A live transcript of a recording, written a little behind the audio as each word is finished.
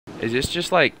Is this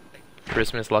just like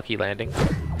Christmas Lucky Landing?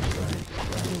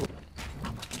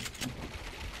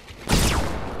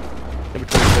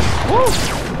 Woo!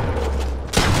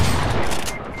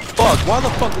 Fuck, why the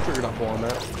fuck the trigger not pulling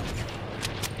that?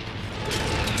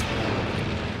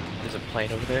 There's a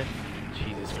plane over there?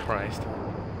 Jesus Christ.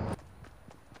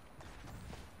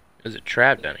 There's a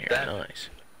trap down here. Nice.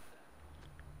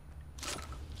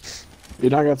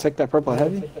 You're not gonna take that purple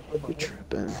heavy? You're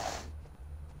tripping.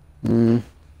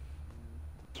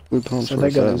 We pumps So for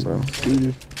that goes, bro.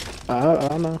 dude.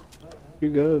 I know. You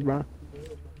good, bro.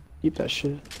 Keep that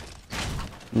shit.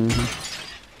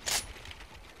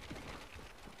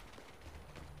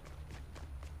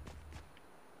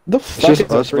 The fuck It's is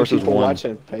just us three versus people one.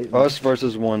 watching Peyton? Us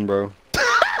versus one, bro.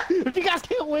 If you guys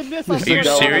can't win this, Are you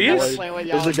serious?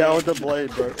 It's a guy with the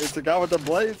blade, bro. It's a guy with the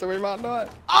blade, so we might not.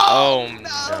 Oh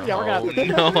no. Yeah, we're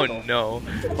gonna no.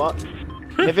 Fuck.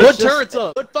 If it's turrets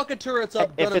up. Put fucking turrets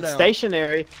up. If it's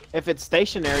stationary,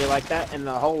 like that, and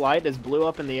the whole light is blue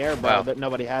up in the air, bro, that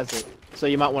nobody has it. So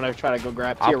you might want to try to go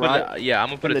grab. Yeah, I'm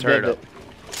gonna put a turret up.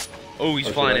 Oh, he's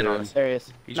flying in on us.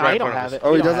 Serious. He's nah, right he in don't front of have us. it.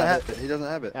 Oh, he doesn't have it. He doesn't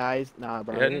have it. Nah,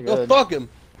 bro. Yeah, Go fuck him.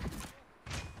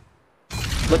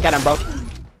 Look at him, bro.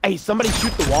 Hey, somebody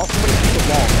shoot the wall. Somebody shoot the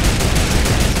wall.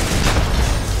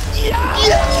 Yes!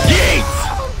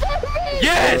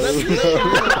 Yes!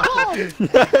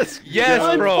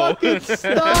 Yes, bro.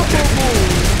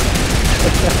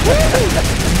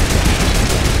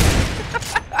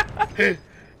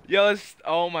 Yo, it's,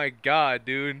 oh my god,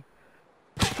 dude.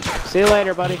 See you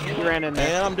later, buddy. You ran in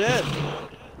there. And I'm dead.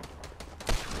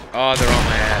 Oh, they're on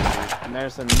my ass, dude. And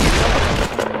there's some.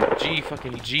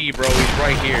 Fucking G, bro. He's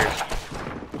right here.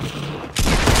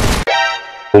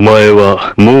 お前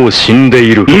はもう死んで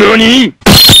いる。何?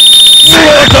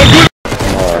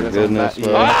 Oh goodness,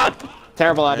 bro. Ah!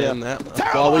 Terrible idea. Damn that.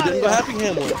 Well, we didn't go Happy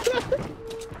Hamlet.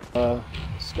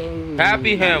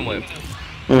 Happy Hamlet.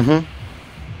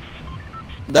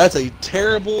 That's a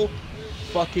terrible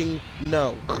fucking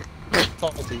no.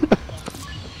 Salty.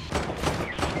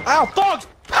 Ow, fuck!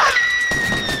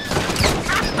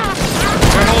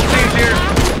 Our whole team's here.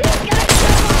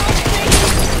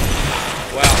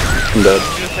 Wow. I'm dead. I'm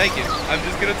just gonna take it. I'm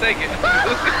just gonna take it.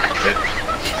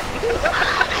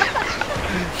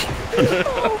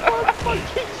 Oh my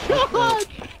fucking god!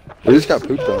 We just got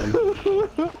pooped on.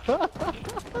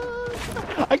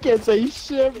 I can't say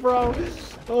shit, bro.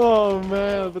 Oh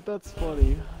man, but that's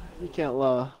funny. You can't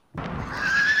lie.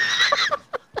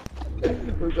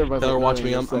 Taylor, watch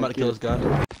me. I'm about to kill this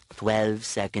guy. 12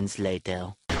 seconds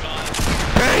later.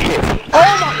 Hey!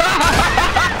 Oh my!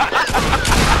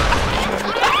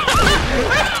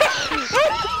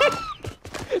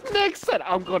 Nick said,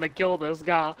 "I'm gonna kill this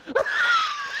guy."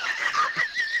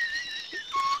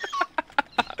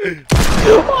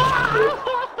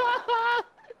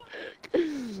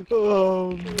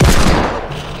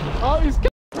 Oh, he's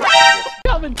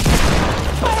coming!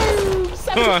 Boom!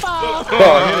 75! Oh,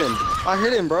 I hit him. I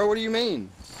hit him, bro. What do you mean?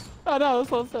 I know,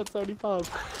 this one said 75.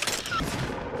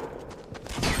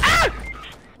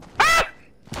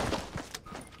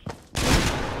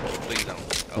 Please don't.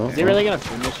 Is he really gonna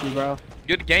finish you, bro?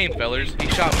 Good game, fellas. He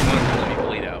shot me once and let me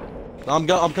bleed out.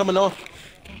 I'm coming off.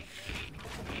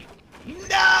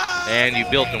 And you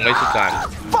built and wasted time.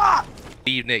 Fuck!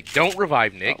 Leave Nick. Don't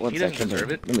revive Nick. He doesn't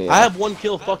deserve it. I have 1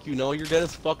 kill. Fuck you, Noah. You're dead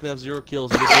as fuck and have 0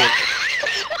 kills.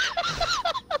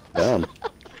 Damn.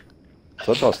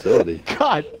 Such hostility.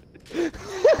 God!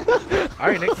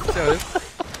 Alright, Nick. So,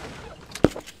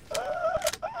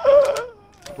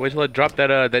 wait till I drop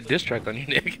that diss track on you,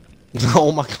 Nick.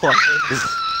 Oh my god.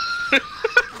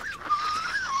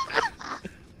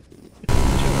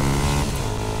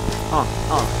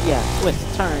 Yeah, twist,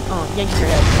 turn, yank your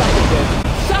head, suck it, dick.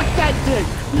 Suck that dick!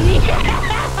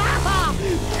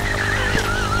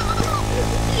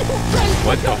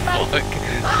 What the fuck?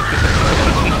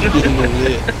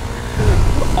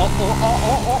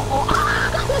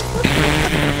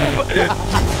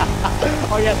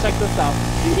 Oh yeah, check this out.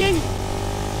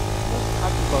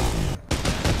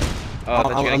 Oh,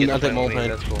 that's gonna get I'll take my own me. pain.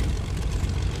 That's cool.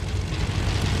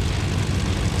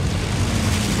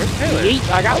 Where's Taylor?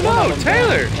 I got one of them.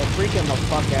 Taylor! They're freaking the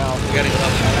fuck out. We gotta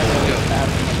help him. Let's go.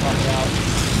 Fapping the fuck out.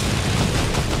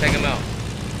 Take him out.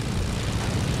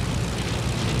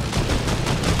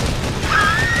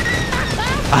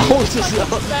 I was just I'm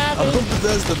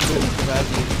possessed of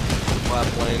capacity. Flat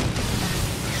plane.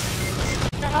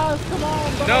 Guys, come on.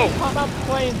 No. Pop out the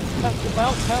planes.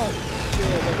 Help.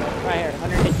 Yeah, right here.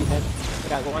 Underneath you, man. We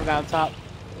got one guy on top.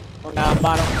 One guy on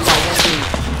bottom. We got one dude.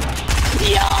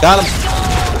 Got him.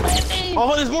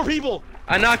 Oh, there's more people.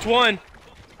 I knocked one.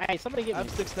 Hey, somebody get I me.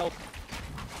 have 6 health.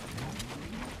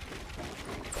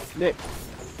 Nick.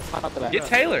 Out to that. Get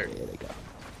Taylor. There they go.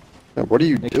 Man, what are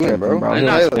you doing, bro? I'm He'll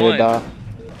not stay fun. die.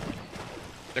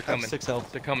 They're coming. 6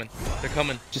 health. They're coming. They're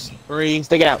coming. Just 3.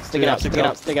 Stick it out, stick it Yeah, out, stick it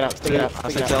out, stick it out, stick it out,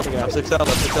 I'm stick 6 it out, health. stick it I'm out. 6 health. I'm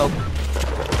 6 health.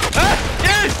 Ah!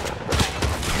 Yes!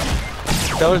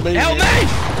 Taylor's mini. Help me!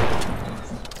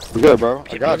 You good, bro?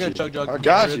 I got me. you. Chug, chug. I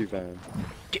got you, man.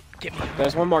 Get me.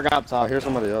 There's one more guy up I top. hear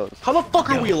somebody else. How the fuck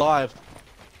are we alive?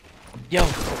 Yo,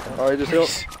 Oh, he just healed.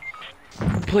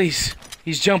 please.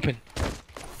 He's jumping.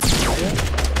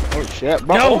 Oh shit,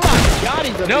 bro. No. Oh my god,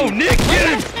 he's a No, beast. Nick, get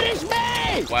him! Finish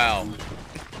me! Wow. Wow.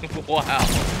 Nick,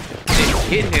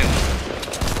 hit him.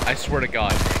 I swear to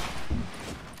God.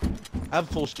 I have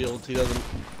full shields. He doesn't.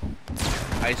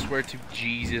 I swear to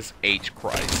Jesus H.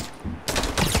 Christ.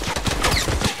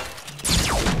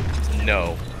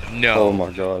 No. No. Oh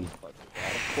my god.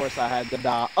 Of course I had to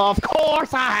die. Of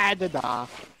course I had to die.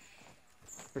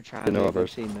 For trying to be a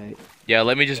teammate. Yeah,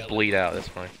 let me just bleed out. That's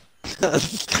fine.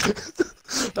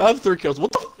 I have 3 kills.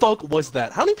 What the fuck was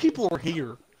that? How many people were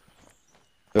here?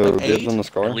 Yo, Like dibs 8? on the At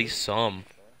scar. least some.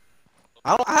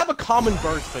 I have a common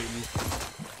burst, Peyton.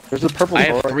 There's a purple I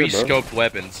scar have right 3 here, bro. scoped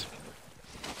weapons.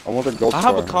 I want the gold I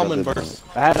have scar. a common Got burst.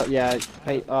 I had a, yeah,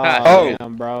 hey, Oh.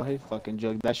 damn, bro. He fucking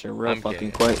jugged that shit real I'm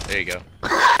fucking kidding. quick. There you go.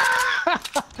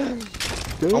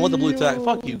 I want the blue tag.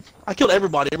 Fuck you. I killed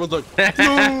everybody. Everyone's like,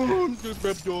 no, good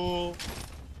rep goal.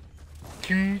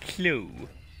 Too slow.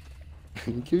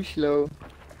 Too slow.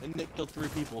 And Nick killed 3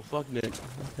 people. Fuck Nick.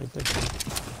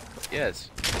 Yes.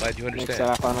 Glad you Nick said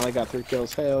understand. I finally got 3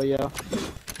 kills. Hell yeah.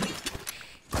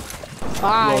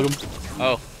 Hi. Welcome.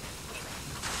 Oh.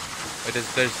 Wait,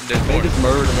 there's They more. just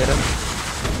murdered him, man.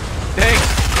 Thanks!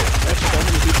 That's so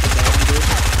many people down, dude.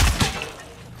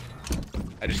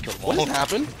 I just killed them What all. just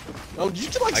happened? Oh, did you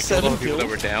get like I killed all 7 the people that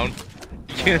kills? were down.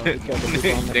 we killed the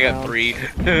people on the They got ground. 3.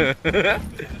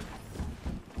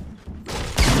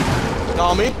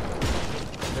 Got me.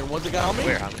 There was a guy on me.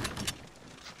 Where?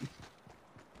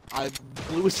 I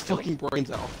blew his fucking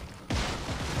brains out.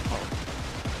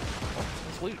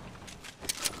 Let's loot.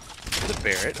 The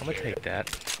Barrett. I'm gonna take that.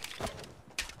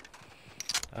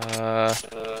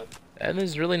 And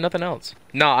there's really nothing else.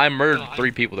 No, I murdered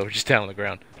 3 people that were just down on the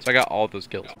ground. So I got all of those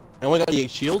kills. And we got the 8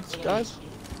 shields, guys.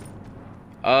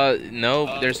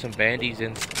 No, there's some bandies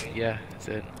in. Yeah, that's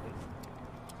it.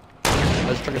 I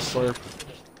just took a slurp.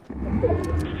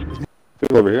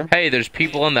 People over here. Hey, there's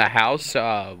people in the house,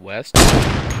 west.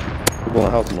 People in the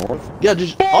house north. Yeah,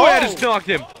 just. Oh, I just knocked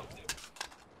him!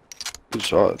 Good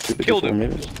shot. Killed him.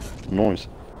 Meters. Noise.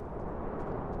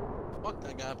 Fuck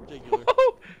that guy in particular.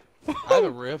 I have a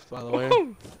rift, by the way.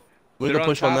 We They're can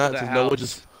push top on of that the since Noah house.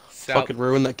 just South- fucking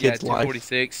ruined that Yeah, kid's life.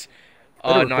 246.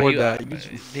 Better No, record he, that. You he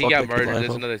fucked got that kid's murdered. life There's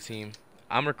up. another team.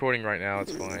 I'm recording right now.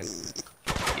 It's fine.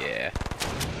 Yeah.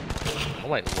 I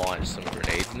might launch some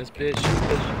grenades in this bitch.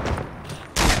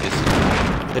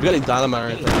 They've got any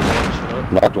dynamite right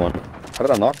there. Knocked one. How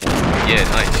did I knock one? Yeah,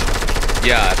 nice.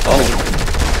 Yeah. I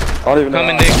don't even know. Coming, how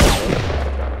I Nick. knocked one.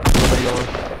 Nobody going.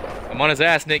 I'm on his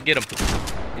ass, Nick. Get him.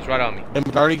 He's right on me.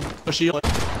 And already a shield.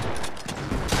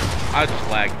 I just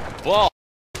lagged. Whoa.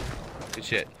 Good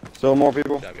shit. Still more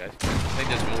people. Good job, guys. I think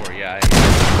there's more. Yeah.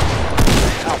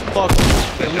 Oh, fuck.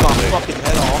 Blew my fucking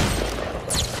head off.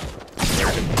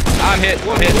 I'm hit.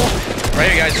 I'm hit. Right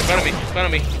here, guys. In front of me. In front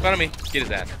of me. In front of me. Get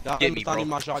his ass. Got Get him, me, found bro. him,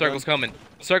 my shotgun. Circle's coming.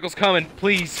 Circle's coming.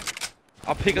 Please.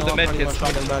 I'll pick up the med kits.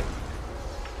 Back.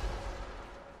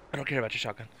 I don't care about your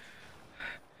shotgun.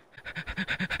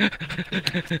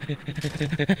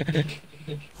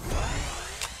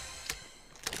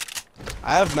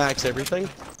 I have max everything.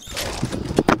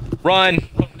 Run.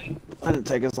 I didn't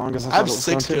take as long as I I thought have it was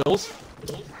 6 going to. kills.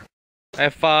 I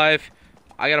have 5.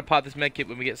 I gotta pop this med kit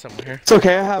when we get somewhere. It's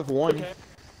okay, I have 1.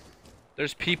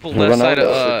 There's people We'll left run side out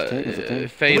of of 16, Can we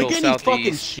Fatal get any fucking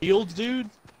southeast. shields, dude?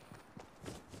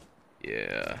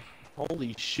 Yeah.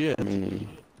 Holy shit. I mean,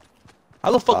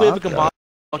 How the fuck we have a Fuck combined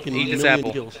fucking Eat this million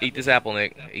apple. kills? Eat this apple,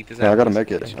 Nick. Eat this yeah, apple. I gotta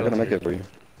make it. I gotta make it for you.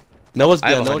 Noah's I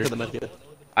have dead. Noah 100. got the med kit.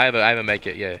 I have a med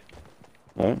kit. Yeah.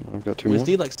 Alright, I've got 2 We more. just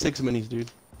need like 6 minis,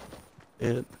 dude.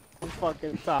 It.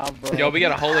 Fucking top, bro. Yo, we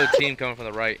got a holo team coming from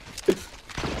the right.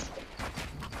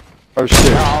 Oh shit!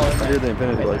 They're all in I there. hear the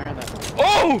infinity They're blade. in there.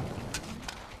 Oh!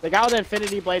 The guy with the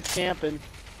infinity blades camping.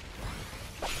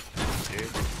 Dude.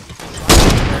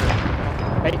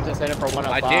 Peyton just hit it for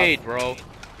 105. I did, bro.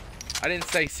 I didn't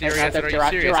say serious. I said, are you You're right,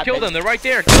 serious? you're right, Kill Peyton. them. They're right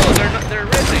there. Kill them. They're not. They're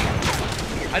ripping.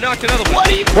 I knocked another one. What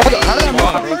are you What? How did I miss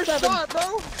my doing? first shot,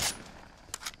 bro?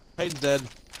 Peyton's dead.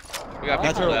 We got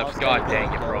That's people our left. last God guy.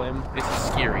 dang it, Kill bro. him. This is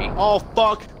scary. Oh,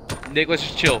 fuck. Nick, let's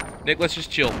just chill. Nick, let's just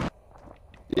chill.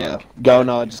 Yeah. Go,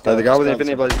 no, just go. The guy with the just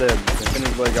go. infinity blade's dead. The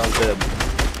infinity blade guy's dead.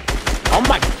 Oh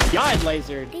my god,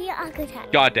 lasered.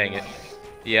 God dang it.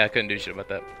 Yeah, I couldn't do shit about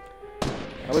that.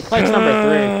 We played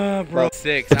number 3. Bro,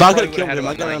 6. If I probably could've killed would've him, I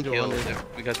had got about under 9 kills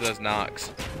 100. because of those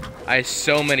knocks. I had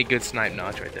so many good snipe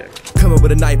knocks right there. Coming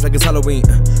with a knife like it's Halloween.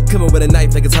 Coming with a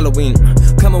knife like it's Halloween.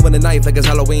 Coming with a knife like it's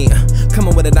Halloween.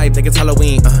 Coming with a knife like it's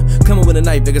Halloween. Coming with a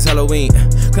knife like it's Halloween.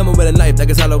 Coming with a knife like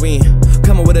it's Halloween.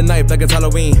 Coming with a knife like it's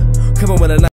Halloween. Coming with a knife.